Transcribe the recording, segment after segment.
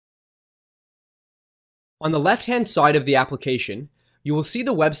On the left-hand side of the application, you will see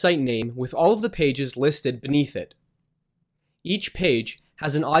the website name with all of the pages listed beneath it. Each page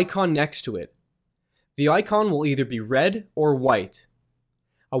has an icon next to it. The icon will either be red or white.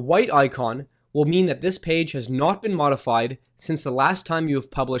 A white icon will mean that this page has not been modified since the last time you have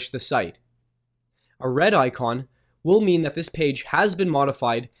published the site. A red icon will mean that this page has been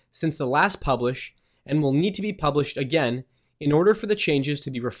modified since the last publish and will need to be published again in order for the changes to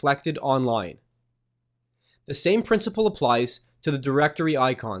be reflected online. The same principle applies to the directory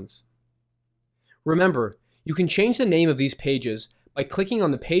icons. Remember, you can change the name of these pages by clicking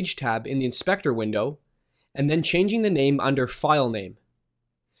on the Page tab in the Inspector window and then changing the name under File Name.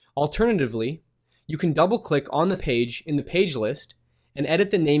 Alternatively, you can double-click on the page in the page list and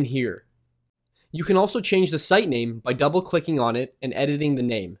edit the name here. You can also change the site name by double-clicking on it and editing the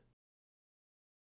name.